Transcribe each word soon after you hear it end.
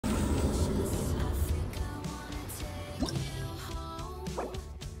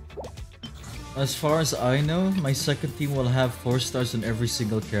As far as I know, my second team will have 4 stars on every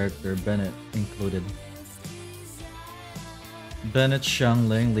single character, Bennett included. Bennett,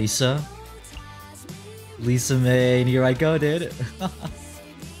 Xiangling, Lisa. Lisa May, and here I go, dude.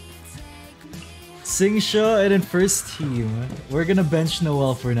 Singsha, and then first team. We're gonna bench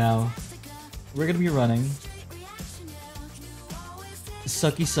Noel for now. We're gonna be running.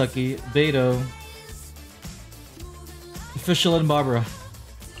 Sucky Sucky, Beto. Official and Barbara.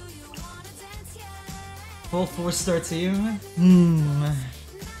 Full 4-star team?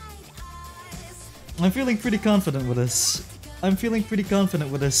 I'm feeling pretty confident with this. I'm feeling pretty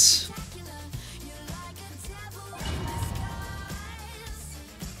confident with this.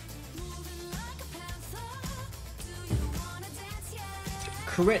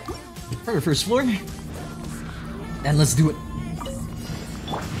 Crit for the first floor. And let's do it.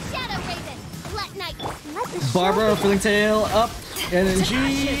 Shadow Raven, Black Knight, Barbara, filling tail, up, energy.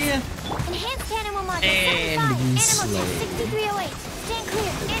 Enhanced animal module And we 6308. Stand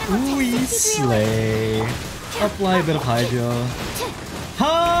clear. We slay. Apply a bit of hydro.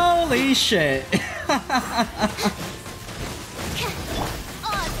 Holy shit! Oz,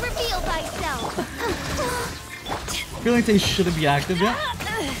 reveal thyself. Feeling they shouldn't be active yet.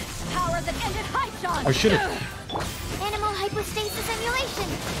 Power that ended high shot. Or should it? Animal hypostasis emulation.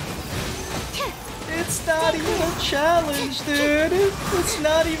 It's not even a challenge, dude. It's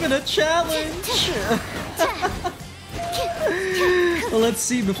not even a challenge. Well, let's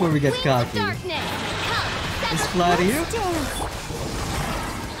see before we get cocky. It's fly to you.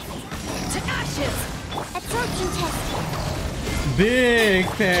 To ashes. Absorption test. Big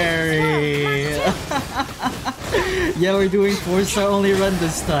parry. Yeah, we're doing 4-star only run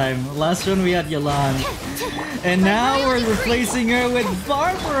this time. Last run we had Yalan. And now we're replacing her with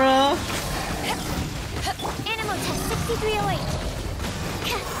Barbara. Animal test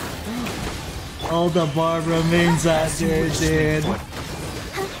 6308. All the Barbara mains out there, dude.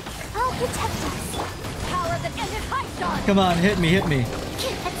 I'll protect us. Power that ended high shot. Come on, hit me, hit me.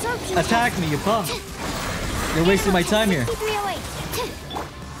 Absorption Attack me, you punk. You're wasting my time here. 6308.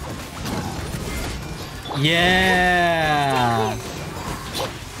 Yeah.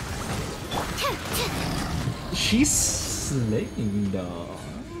 She's slaying though.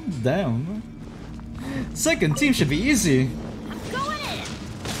 Damn. Second team should be easy. Going in.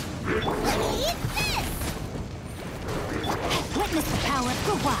 Eat this. Witness the power of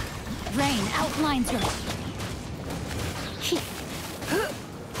Kuwa. Rain outlines your.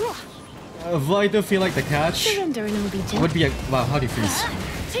 Vito feel like the catch Surrender and obedience. would be a wow. How do you freeze?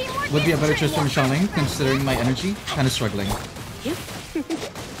 Would be a better choice from Xiangling, considering my energy. Kind of struggling.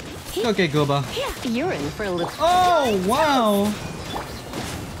 Okay, Goba. You're in for a little. Oh wow!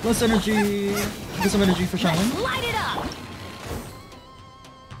 Less energy. Get some energy for Xiangling. Light it up.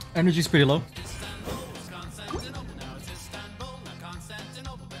 Energy's pretty low.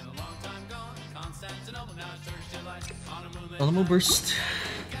 Animal burst.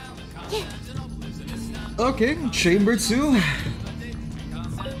 Okay, chamber 2.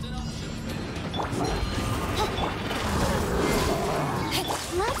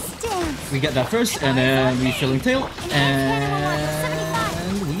 Let's dance. We get that first, and then we filling tail,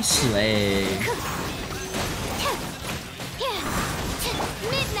 and we slay.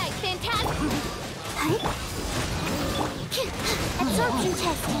 Midnight Phantasm. Absorption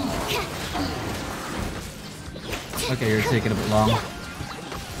testing. Okay, you're taking a bit long.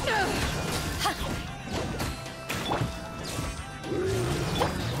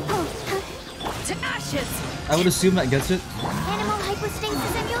 To ashes. I would assume that gets it. Animal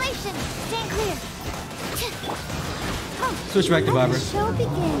hypostasis emulation. Stand clear. Switch back to Barbara. Show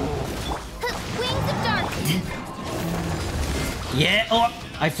begin. Wings of darkness. Yeah. Oh,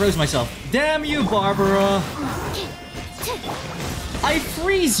 I froze myself. Damn you, Barbara. I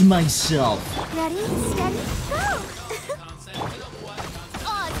freeze myself. Ready, steady, go.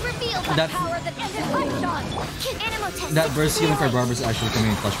 Oz, reveal the That- power that ended high shot. Animal test. That burst healing for Barbara is actually coming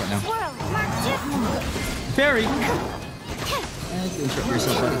in clutch right now. Swirl, mark 2. Fairy. And you shut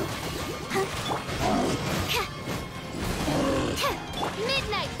yourself out.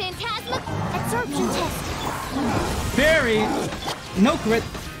 Midnight Phantasma. Absorption test. Fairy. No crit.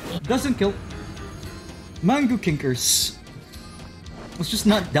 Doesn't kill. Mango Kinkers. Let's just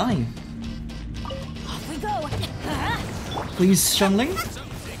not die. Off we go. Please, Xiangling.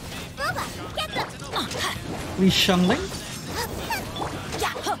 Bubba, get the. Please, Xiangling.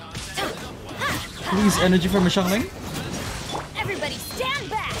 Please, energy from a Xiangling. Everybody stand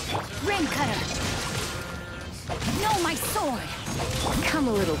back. Ring cutter. Know my sword. Come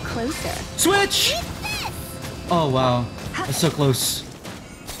a little closer. Switch! Oh wow, that's so close.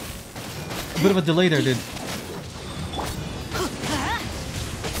 Bit of a delay there, dude.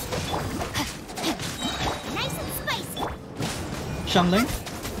 Nice and spicy. Xiangling?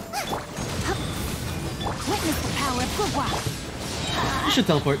 Witness the power of Gugwa. You should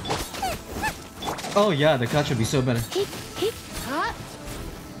teleport. Oh yeah, the catch would be so better. Yeah,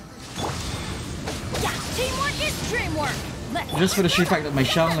 teamwork is dreamwork. Let's Just for the sheer fact that my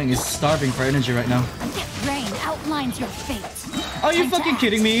Xiangling is starving for energy right now. Rain outlines your fate. Are you Time to fucking act.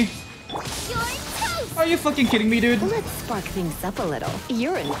 kidding me? You're toast. Are you fucking kidding me, dude? Let's spark things up a little.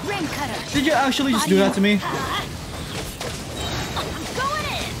 You're in. Rain cutter. Did you actually just do that to me? I'm going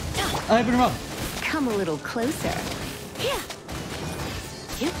in. I've been wrong. Come a little closer.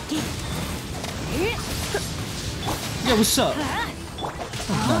 Yeah, what's up?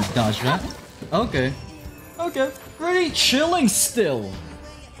 Not dodge that. Okay. Okay. Pretty chilling still.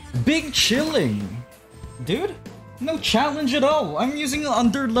 Big chilling. Dude, no challenge at all. I'm using an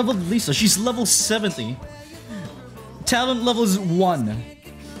under-leveled Lisa. She's level 70. Talent level is 1.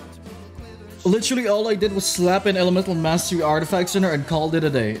 Literally all I did was slap an elemental mastery artifacts in her and called it a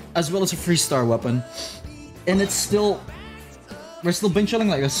day. As well as a free star weapon. And it's still... We're still being chilling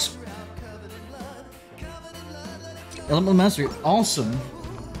like this. Elemental mastery, awesome.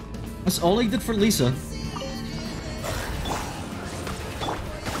 That's all I did for Lisa.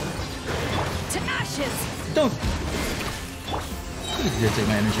 To ashes. Don't. Please did take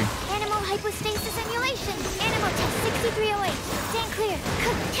my energy. Animal hypostasis emulation. Animal test 6308. Stand clear.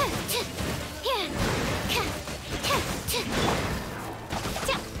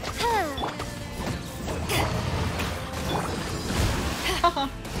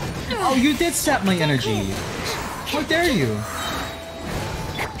 Oh, you did sap my energy. How dare you?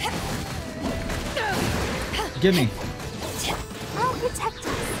 Give me. I'll protect us.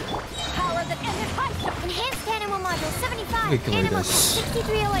 Power that ended high. Enhanced animal module 75. We clear Animal this. test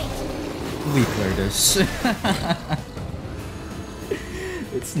 6308. We clear this.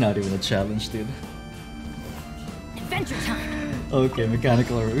 It's not even a challenge, dude. Adventure time. Okay,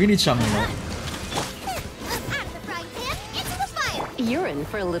 mechanical error. We need Xiangling now. Out of the frying pan, into the fire. You're in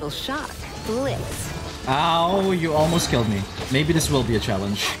for a little shock. Blitz. Ow, you almost killed me. Maybe this will be a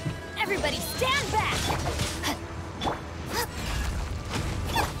challenge. Everybody stand back.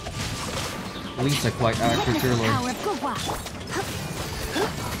 Lisa quite accurate, dear lord. Power of Gugwa.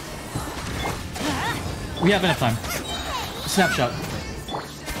 We have enough time. Snapshot.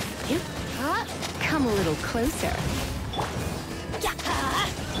 Come a little closer.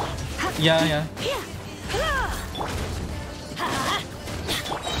 Yeah, yeah.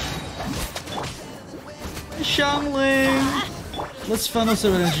 Xiangling! Let's funnel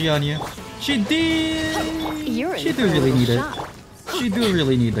some energy on you. She did! You're in She for do a really little need it. shock. She do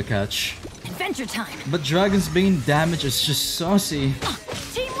really need the catch. Adventure time. But Dragon's Bane damage is just saucy.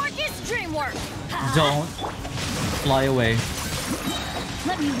 Teamwork is dreamwork. Don't fly away.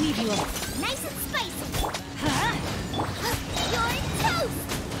 Let me weave you a nice and spicy. You're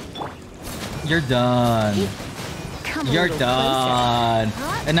toast. You're done. Come a You're little done.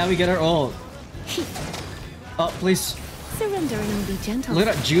 And now we get our ult. Oh, please. closer. Surrender and be gentle. Look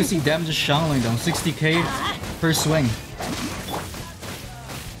at that juicy damage of Xiangling though. 60k per swing.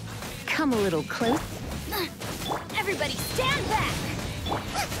 Come a little close. Everybody stand back.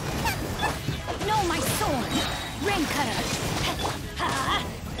 No, my sword. Rain cutter.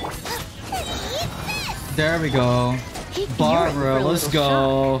 There we go. You're in for Barbara, a let's little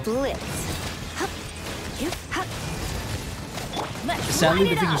go. shock. Blitz. Let's Sadly, light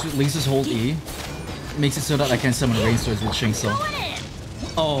the it thing up. is with Lisa's hold E makes it so that I can summon rain swords with Shing Tsung. Going in.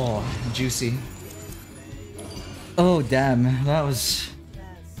 Oh, juicy. Oh, damn. That was...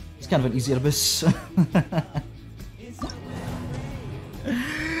 It's kind of an easy abyss.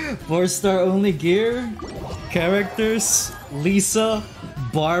 4-star only gear. Characters. Lisa.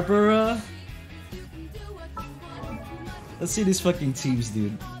 Barbara. Let's see these fucking teams,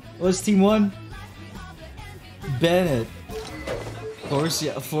 dude. What's team 1? Bennett. Of course,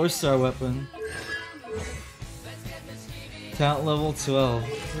 yeah, a 4-star weapon. Talent level 12.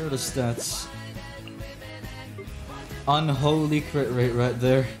 Here are the stats. Unholy crit rate right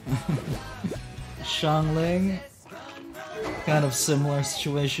there. Xiangling. Kind of similar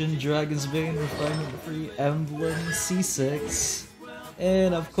situation. Dragon's Bane, Refinement Free, Emblem, C6.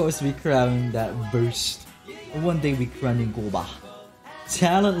 And of course we crown that burst. One day we crowning Goba.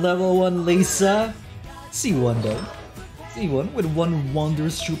 Talent level 1 Lisa. C1 though. C1 with one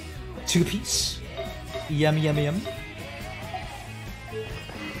wondrous two-piece. Yum yum yum.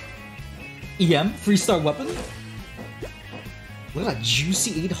 EM, 3-star weapon. Look at that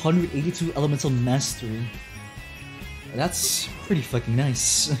juicy 882 elemental mastery. That's pretty fucking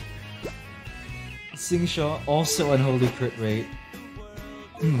nice. Xingsha, also unholy crit rate.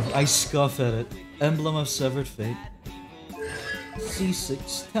 I scoff at it. Emblem of Severed Fate.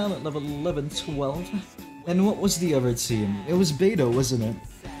 C6, talent level 11, 12. And what was the other team? It was Beto, wasn't it?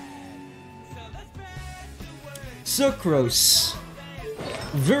 Sucrose.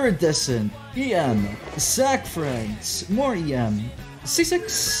 Viridescent. EM. Sack Friends. More EM.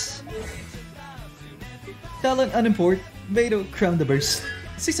 C6. Talent unimport. Beto, Crown the Burst.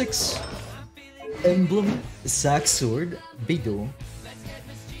 C6. Emblem. Sack Sword. Beto.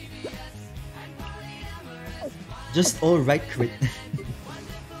 Just alright crit.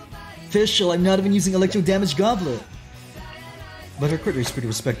 Official, I'm not even using Electro Damage Goblet. But her crit rate is pretty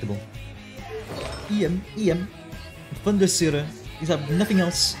respectable. EM. Thundersira. These have nothing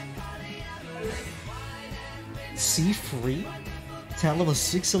else. C3. Talent level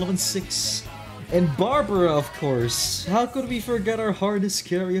 6, 11, 6. And Barbara, of course. How could we forget our hardest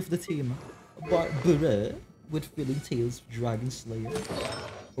carry of the team? Barbara with Filling Tales, Dragon Slayer,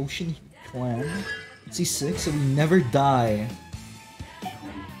 Ocean Clan. C6, so we never die.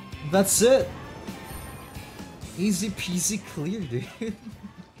 That's it. Easy peasy clear, dude.